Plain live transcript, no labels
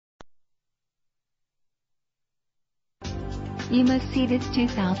You must see this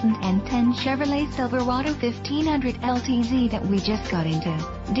 2010 Chevrolet Silverado 1500 LTZ that we just got into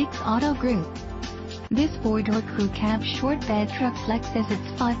Dick's Auto Group. This 4-door crew cab short bed truck flexes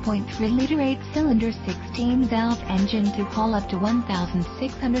its 5.3-liter 8-cylinder 16-valve engine to haul up to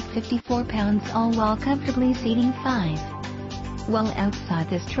 1,654 pounds, all while comfortably seating 5. While outside,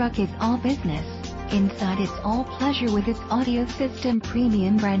 this truck is all business, inside it's all pleasure with its audio system,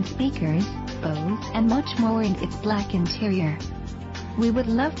 premium brand speakers, Bose, and much more in its black interior. We would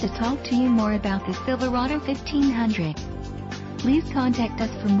love to talk to you more about the Silverado 1500. Please contact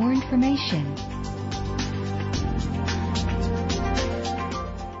us for more information.